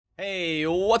Hey,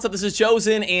 what's up? This is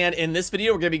Chosen, and in this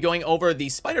video, we're going to be going over the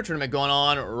Spider Tournament going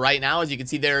on right now. As you can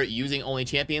see, they're using only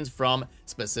champions from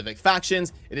specific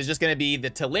factions. It is just going to be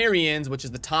the Telerians, which is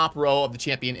the top row of the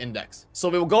champion index. So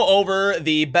we will go over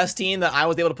the best team that I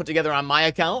was able to put together on my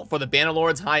account for the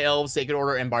Bannerlords, High Elves, Sacred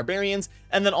Order, and Barbarians.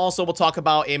 And then also we'll talk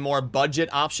about a more budget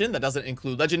option that doesn't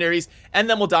include legendaries. And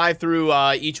then we'll dive through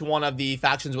each one of the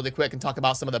factions really quick and talk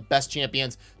about some of the best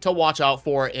champions to watch out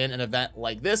for in an event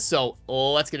like this. So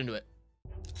let's get into it.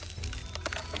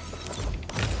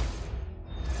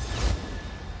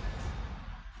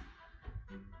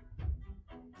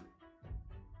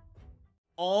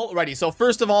 Alrighty, so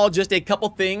first of all, just a couple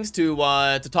things to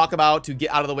talk about, to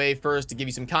get out of the way first, to give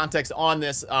you some context on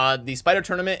this. The Spider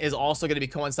Tournament is also going to be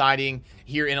coinciding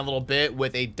here in a little bit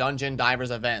with a Dungeon Divers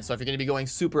event. So if you're going to be going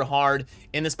super hard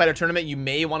in the Spider Tournament, you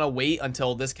may want to wait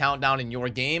until this countdown in your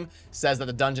game says that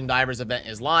the Dungeon Divers event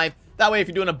is live. That way, if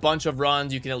you're doing a bunch of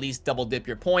runs, you can at least double dip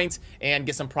your points and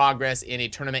get some progress in a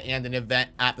tournament and an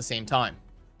event at the same time.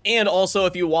 And also,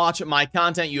 if you watch my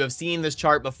content, you have seen this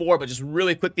chart before, but just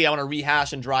really quickly, I want to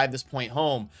rehash and drive this point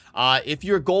home. If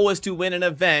your goal is to win an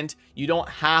event, you don't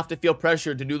have to feel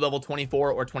pressured to do level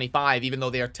 24 or 25, even though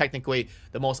they are technically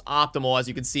the most optimal, as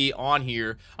you can see on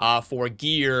here, for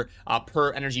gear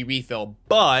per energy refill.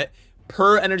 But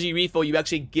per energy refill, you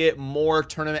actually get more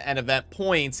tournament and event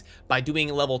points by doing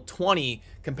level 20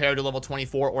 compared to level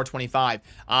 24 or 25.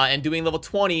 And doing level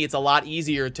 20, it's a lot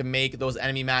easier to make those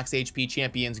enemy max HP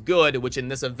champions good, which in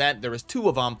this event, there is two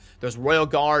of them. There's Royal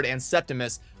Guard and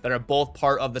Septimus that are both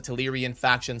part of the Telerian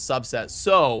faction subset.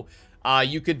 So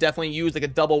you could definitely use like a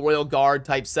double Royal Guard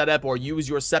type setup, or use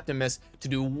your Septimus to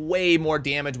do way more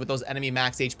damage with those enemy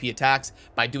max HP attacks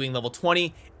by doing level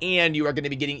 20, and you are going to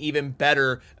be getting even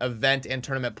better event and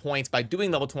tournament points by doing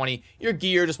level 20. Your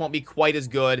gear just won't be quite as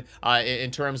good in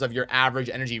terms of your average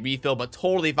energy refill, but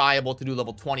totally viable to do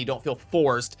level 20. Don't feel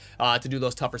forced to do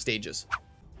those tougher stages.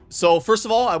 So first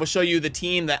of all, I will show you the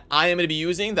team that I am going to be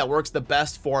using that works the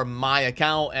best for my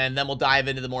account, and then we'll dive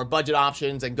into the more budget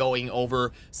options and going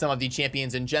over some of the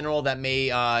champions in general that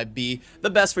may be the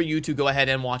best for you to go ahead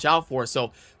and watch out for.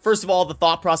 So first of all, the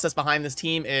thought process behind this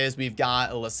team is we've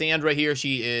got Lysandra here.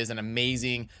 She is an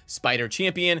amazing spider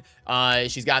champion.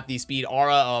 She's got the speed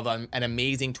aura of an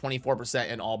amazing 24%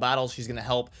 in all battles. She's going to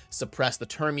help suppress the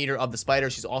turn meter of the spider.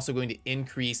 She's also going to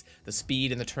increase the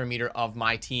speed and the turn meter of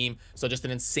my team. So just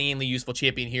an insanely useful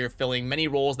champion here, filling many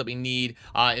roles that we need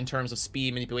in terms of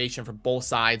speed manipulation for both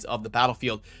sides of the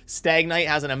battlefield. Stag Knight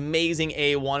has an amazing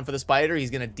A1 for the spider.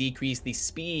 He's going to decrease the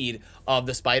speed of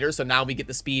the spider. So now we get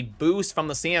the speed boost from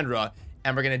Lysandra,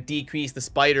 and we're going to decrease the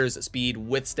spider's speed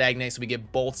with Stag Knight, so we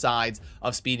get both sides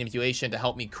of speed manipulation to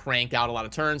help me crank out a lot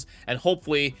of turns and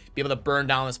hopefully be able to burn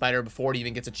down the spider before it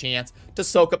even gets a chance to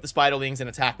soak up the spiderlings and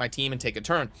attack my team and take a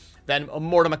turn. Then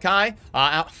Mordecai,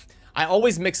 I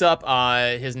always mix up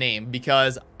his name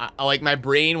because like my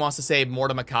brain wants to say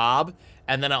Mordecai,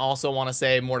 and then I also want to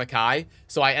say Mordecai,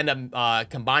 so I end up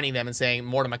combining them and saying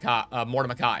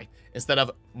Mordecai instead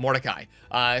of Mordecai.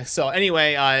 So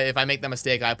anyway, if I make that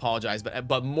mistake, I apologize.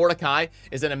 But Mordecai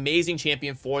is an amazing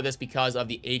champion for this because of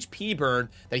the HP burn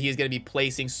that he is going to be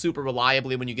placing super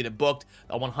reliably when you get it booked.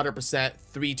 A 100%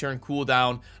 3-turn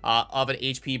cooldown of an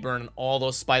HP burn on all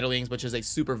those spiderlings, which is a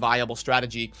super viable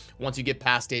strategy. Once you get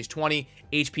past stage 20,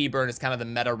 HP burn is kind of the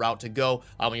meta route to go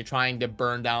when you're trying to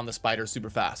burn down the spider super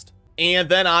fast. And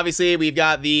then obviously we've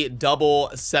got the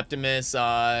double Septimus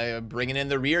bringing in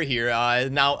the rear here.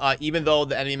 Now, even though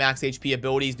the enemy max HP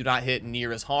abilities do not hit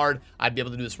near as hard, I'd be able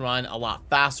to do this run a lot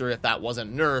faster if that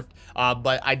wasn't nerfed.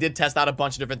 But I did test out a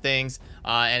bunch of different things,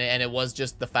 and it was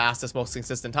just the fastest, most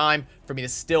consistent time for me to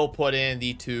still put in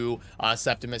the two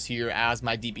Septimus here as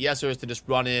my DPSers to just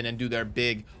run in and do their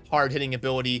big hard-hitting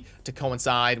ability to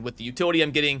coincide with the utility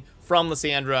I'm getting from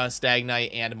Lysandra, Stag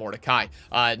Knight, and Mordecai.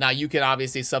 Now, you can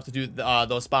obviously substitute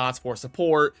those spots for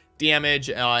support, damage,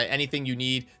 anything you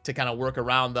need to kind of work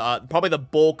around. Probably the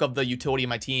bulk of the utility of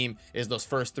my team is those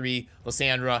first three,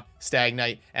 Lysandra, Stag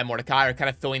Knight, and Mordecai are kind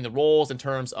of filling the roles in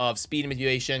terms of speed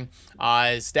manipulation.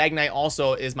 Stag Knight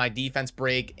also is my defense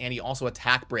break, and he also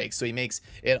attack breaks, so he makes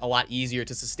it a lot easier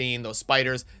to sustain those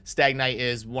spiders. Stag Knight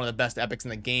is one of the best epics in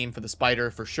the game for the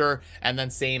spider for sure, and then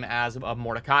same as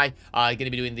Mordecai, going to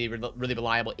be doing the really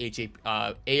reliable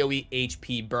AoE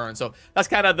HP burn. So that's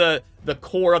kind of the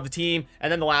core of the team,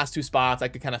 and then the last two spots I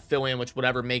could kind of fill in which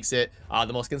whatever makes it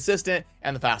the most consistent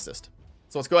and the fastest.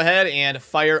 So let's go ahead and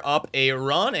fire up a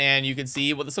run, and you can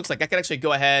see what this looks like. I can actually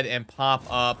go ahead and pop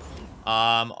up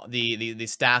the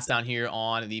stats down here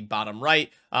on the bottom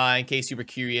right in case you were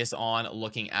curious on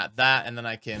looking at that, and then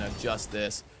I can adjust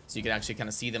this so you can actually kind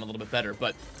of see them a little bit better.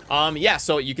 But yeah,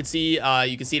 so you can see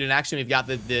it in action. We've got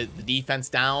the defense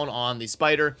down on the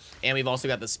spider, and we've also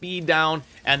got the speed down,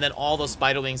 and then all those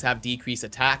spiderlings have decreased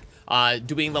attack.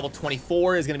 Doing level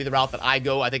 24 is going to be the route that I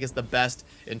go. I think it's the best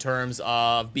in terms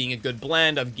of being a good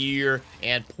blend of gear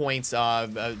and points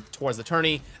towards the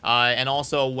tourney. And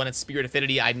also, when it's Spirit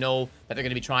Affinity, I know that they're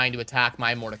going to be trying to attack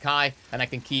my Mordecai, and I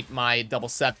can keep my double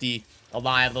Septi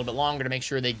alive a little bit longer to make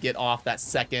sure they get off that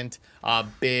second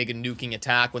big nuking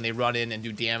attack when they run in and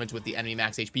do damage with the enemy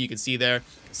max HP. You can see there,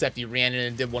 Septi ran in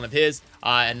and did one of his,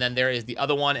 and then there is the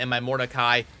other one, and my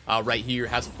Mordecai right here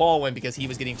has fallen because he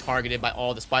was getting targeted by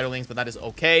all the spiderlings, but that is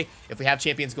okay if we have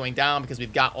champions going down because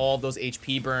we've got all those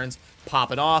HP burns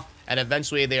popping off, and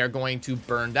eventually they are going to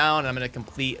burn down, and I'm going to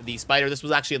complete the spider. This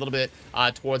was actually a little bit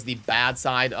towards the bad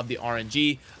side of the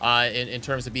RNG in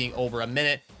terms of being over a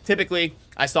minute. Typically,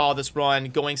 I saw this run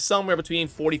going somewhere between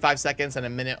 45 seconds and a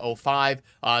minute 05.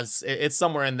 It's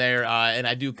somewhere in there, and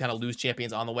I do kind of lose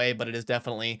champions on the way, but it is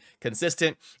definitely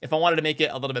consistent. If I wanted to make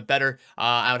it a little bit better,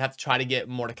 I would have to try to get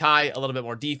Mordecai a little bit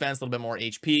more defense, a little bit more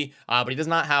HP, but he does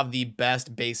not have the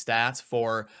best base stats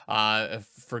for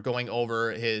going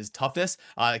over his toughness.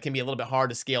 It can be a little bit hard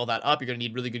to scale that up. You're going to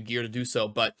need really good gear to do so,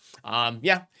 but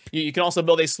yeah, you can also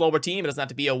build a slower team. It doesn't have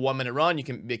to be a 1 minute run. It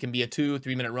can be a 2-3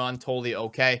 minute run, totally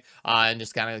okay, and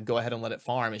just kind of go ahead and let it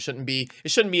farm. It shouldn't be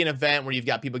an event where you've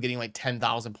got people getting like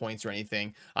 10,000 points or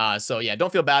anything. So yeah,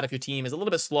 don't feel bad if your team is a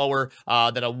little bit slower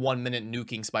than a 1 minute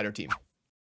nuking spider team.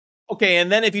 Okay,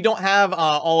 and then if you don't have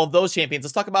all of those champions,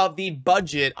 let's talk about the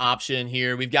budget option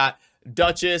here. We've got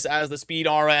Duchess as the speed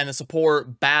aura and the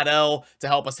support Bad L to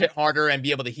help us hit harder and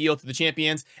be able to heal through the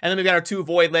champions. And then we've got our 2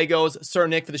 Void Legos, Sir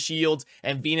Nick for the shields,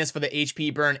 and Venus for the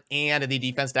HP burn and the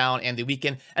defense down and the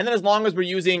weaken. And then as long as we're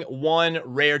using 1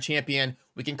 rare champion,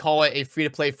 we can call it a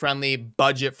free-to-play friendly,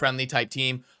 budget-friendly type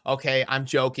team. Okay, I'm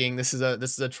joking. This is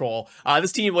a troll.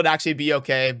 This team would actually be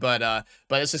okay, but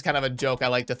it's just kind of a joke I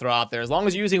like to throw out there. As long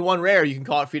as you're using 1 rare, you can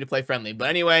call it free-to-play friendly. But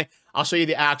anyway, I'll show you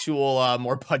the actual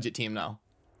more budget team now.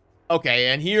 Okay,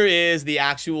 and here is the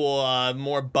actual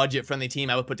more budget-friendly team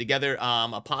I would put together.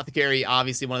 Apothecary,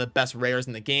 obviously one of the best rares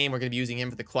in the game. We're going to be using him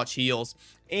for the clutch heals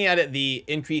and the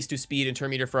increase to speed and turn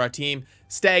meter for our team.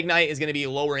 Stag Knight is going to be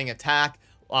lowering attack.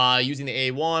 Using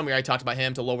the A1, we already talked about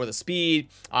him to lower the speed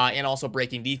and also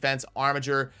breaking defense.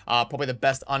 Armiger, probably the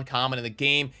best uncommon in the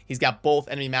game. He's got both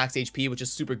enemy max HP, which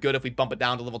is super good if we bump it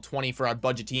down to level 20 for our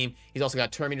budget team. He's also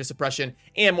got turn meter suppression,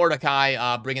 and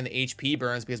Mordecai bringing the HP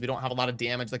burns because we don't have a lot of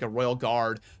damage like a Royal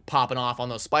Guard popping off on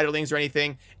those spiderlings or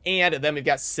anything. And then we've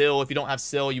got Syl. If you don't have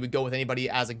Syl, you would go with anybody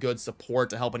as a good support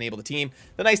to help enable the team.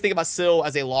 The nice thing about Syl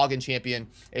as a login champion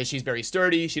is she's very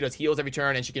sturdy. She does heals every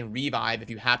turn, and she can revive if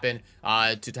you happen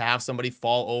to have somebody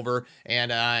fall over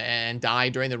and die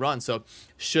during the run. So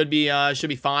should be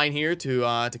fine here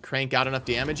to crank out enough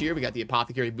damage here. We got the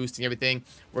Apothecary boosting everything.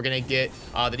 We're gonna get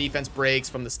the defense breaks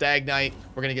from the Stag Knight.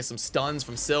 We're gonna get some stuns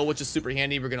from Syl, which is super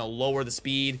handy. We're gonna lower the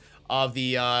speed of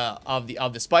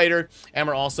the spider, and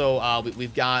we're also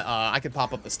we've got I can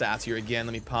pop up the stats here again.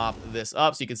 Let me pop this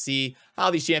up so you can see how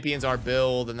these champions are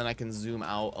built, and then I can zoom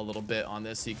out a little bit on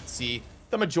this so you can see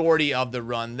the majority of the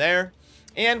run there.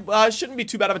 And shouldn't be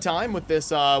too bad of a time with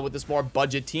this more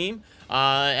budget team,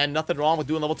 and nothing wrong with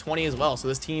doing level 20 as well. So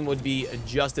this team would be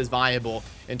just as viable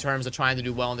in terms of trying to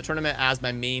do well in the tournament as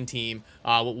my main team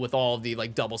with all of the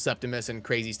like double Septimus and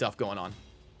crazy stuff going on.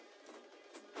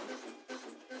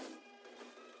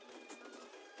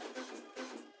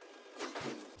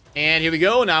 And here we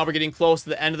go. Now we're getting close to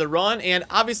the end of the run, and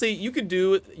obviously you could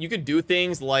do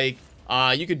things like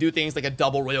a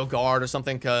double Royal Guard or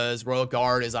something, because Royal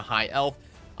Guard is a high elf.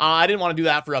 I didn't want to do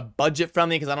that for a budget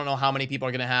friendly because I don't know how many people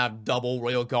are going to have double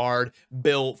Royal Guard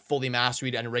built, fully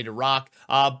mastered, and ready to rock.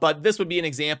 But this would be an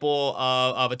example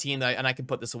of a team that, and I can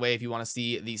put this away if you want to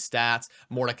see these stats.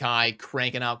 Mordecai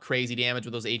cranking out crazy damage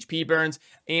with those HP burns,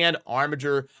 and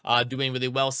Armiger doing really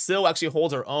well. Syl actually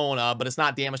holds her own, but it's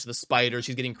not damage to the spider.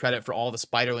 She's getting credit for all the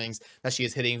spiderlings that she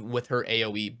is hitting with her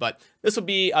AoE. But this would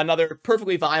be another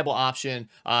perfectly viable option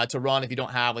to run if you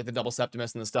don't have like the double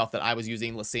Septimus and the stuff that I was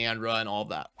using, Lysandra and all of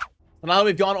that. Now that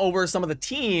we've gone over some of the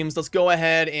teams, let's go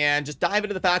ahead and just dive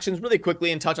into the factions really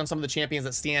quickly and touch on some of the champions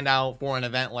that stand out for an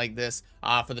event like this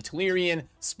for the Telerian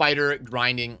spider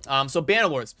grinding. So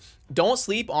Bannerlords, don't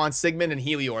sleep on Sigmund and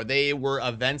Helior. They were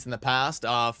events in the past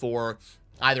for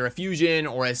either a fusion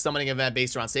or a summoning event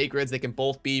based around sacreds. They can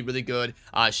both be really good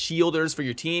shielders for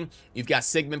your team. You've got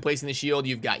Sigmund placing the shield.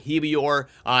 You've got Helior,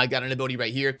 got an ability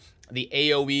right here. The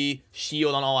AoE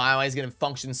shield on all allies is going to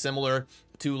function similar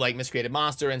to like Miscreated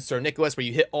Monster and Sir Nicholas, where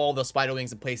you hit all the spider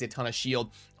wings and place a ton of shield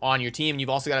on your team. You've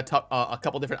also got a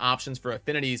couple different options for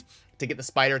affinities to get the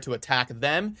spider to attack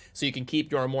them, so you can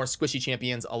keep your more squishy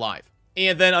champions alive.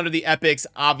 And then under the epics,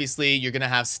 obviously, you're going to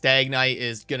have Stag Knight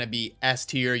is going to be S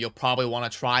tier. You'll probably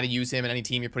want to try to use him in any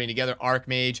team you're putting together.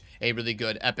 Archmage, a really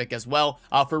good epic as well.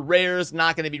 For rares,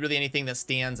 not going to be really anything that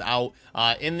stands out.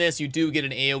 In this, you do get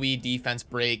an AoE defense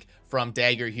break from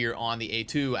Dagger here on the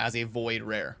A2 as a void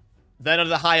rare. Then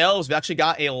under the high elves, we've actually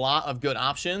got a lot of good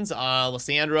options.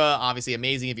 Lysandra, obviously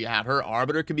amazing if you have her.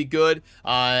 Arbiter could be good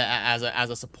as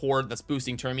a support that's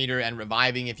boosting turn meter and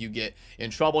reviving if you get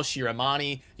in trouble.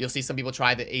 Shiramani, you'll see some people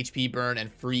try the HP burn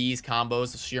and freeze combos.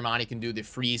 So Shiramani can do the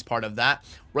freeze part of that.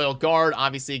 Royal Guard,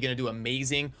 obviously going to do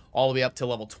amazing all the way up to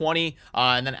level 20.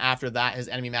 And then after that, his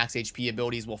enemy max HP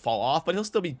abilities will fall off, but he'll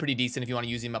still be pretty decent if you want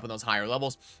to use him up in those higher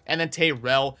levels. And then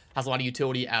Tayrel has a lot of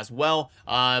utility as well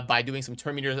by doing some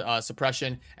turn meter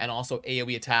suppression and also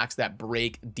AoE attacks that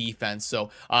break defense. So,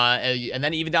 and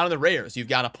then even down in the rares, you've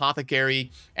got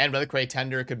Apothecary and Reliquary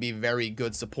Tender could be very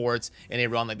good supports in a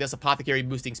run like this. Apothecary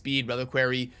boosting speed,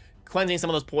 Reliquary cleansing some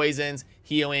of those poisons,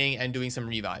 healing, and doing some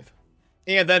revive.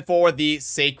 And then for the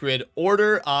Sacred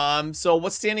Order, so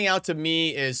what's standing out to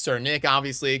me is Sir Nick,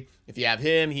 obviously. If you have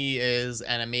him, he is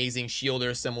an amazing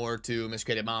shielder, similar to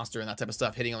Miscreated Monster and that type of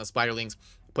stuff, hitting on the spiderlings,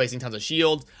 placing tons of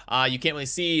shields. You can't really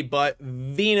see, but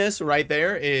Venus right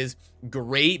there is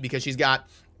great because she's got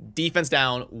defense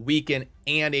down, weaken,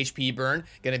 and HP burn.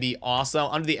 Gonna be awesome.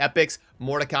 Under the epics,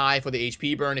 Mordecai for the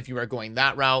HP burn if you are going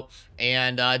that route,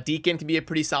 and Deacon can be a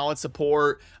pretty solid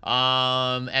support.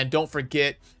 And don't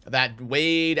forget that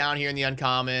way down here in the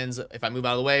uncommons, if I move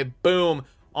out of the way, boom,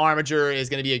 Armiger is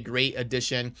going to be a great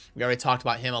addition. We already talked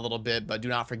about him a little bit, but do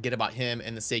not forget about him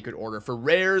in the Sacred Order. For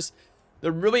rares,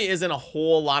 there really isn't a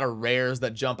whole lot of rares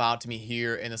that jump out to me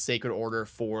here in the Sacred Order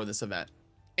for this event.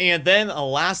 And then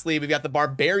lastly, we've got the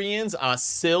Barbarians.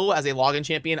 Syl as a login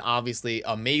champion, obviously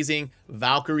amazing.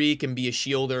 Valkyrie can be a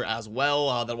shielder as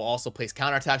well. That will also place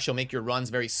counterattacks. She'll make your runs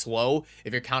very slow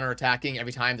if you're counterattacking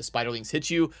every time the spiderlings hit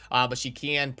you. But she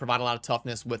can provide a lot of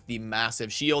toughness with the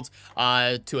massive shields.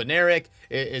 Tuaneric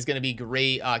is going to be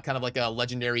great, kind of like a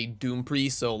legendary Doom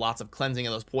Priest. So lots of cleansing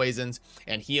of those poisons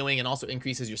and healing, and also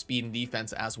increases your speed and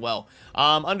defense as well.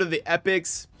 Under the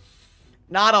epics,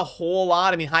 not a whole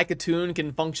lot. I mean, Haikatoon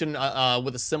can function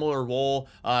with a similar role,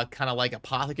 kind of like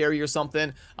Apothecary or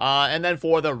something. And then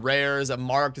for the rares,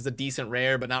 Marked is a decent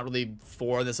rare, but not really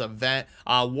for this event.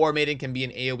 War Maiden can be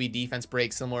an AoE defense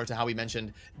break, similar to how we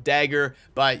mentioned Dagger.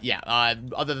 But yeah,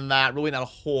 other than that, really not a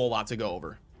whole lot to go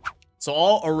over. So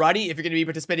alrighty, if you're going to be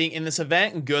participating in this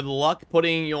event, good luck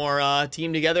putting your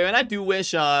team together. And I do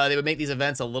wish they would make these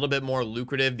events a little bit more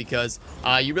lucrative, because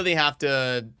you really have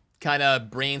to kind of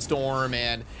brainstorm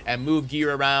and move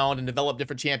gear around and develop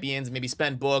different champions, maybe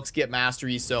spend books, get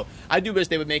masteries. So I do wish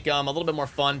they would make them a little bit more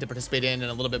fun to participate in and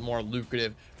a little bit more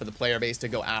lucrative for the player base to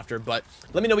go after. But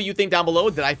let me know what you think down below.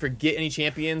 Did I forget any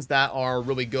champions that are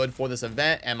really good for this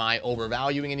event? Am I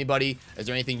overvaluing anybody? Is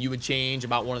there anything you would change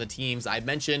about one of the teams I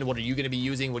mentioned? What are you going to be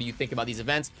using? What do you think about these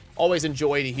events? Always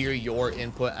enjoy to hear your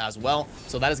input as well.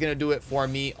 So that is going to do it for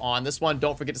me on this one.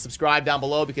 Don't forget to subscribe down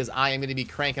below, because I am going to be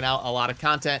cranking out a lot of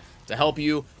content to help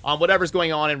you on whatever's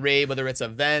going on in Raid, whether it's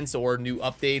events or new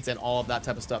updates and all of that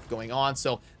type of stuff going on.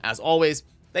 So as always,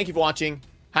 thank you for watching.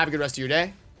 Have a good rest of your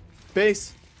day.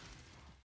 Peace.